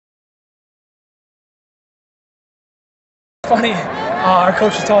funny. Our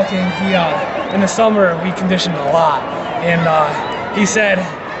coach was talking. He in the summer we conditioned a lot, and he said,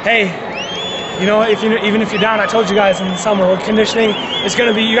 "Hey, you know, even if you're down, I told you guys in the summer we're conditioning. It's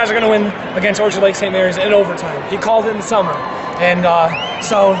gonna be you guys are gonna win against Orchard Lake St. Mary's in overtime." He called it in the summer, and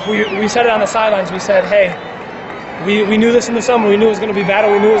so we said it on the sidelines. We said, "Hey, we knew this in the summer. We knew it was going to be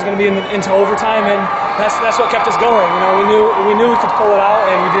battle. We knew it was going to be into overtime, and that's what kept us going. You know, we knew we could pull it out,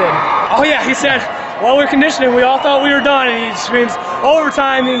 and we did." Oh yeah, he said, "While we're conditioning, we all thought we were done," and he screams,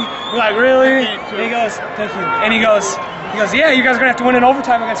 "Overtime!" And we're like, "Really?" And he goes, "Thank you." And he goes, "Yeah, you guys are going to have to win in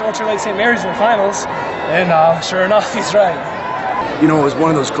overtime against Orchard Lake St. Mary's in the finals." And sure enough, he's right. You know, it was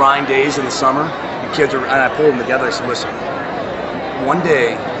one of those grind days in the summer. The kids and I pulled them together. I said, "Listen, one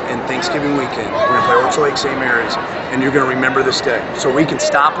day in Thanksgiving weekend, we're going to play Orchard Lake St. Mary's, and you're going to remember this day. So we can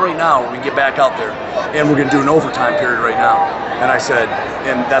stop right now when we get back out there, and we're going to do an overtime period right now." And I said,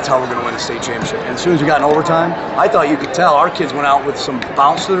 and that's how we're going to win the state championship. And as soon as we got in overtime, I thought you could tell our kids went out with some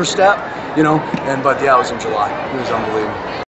bounce to their step, you know, but yeah, it was in July. It was unbelievable.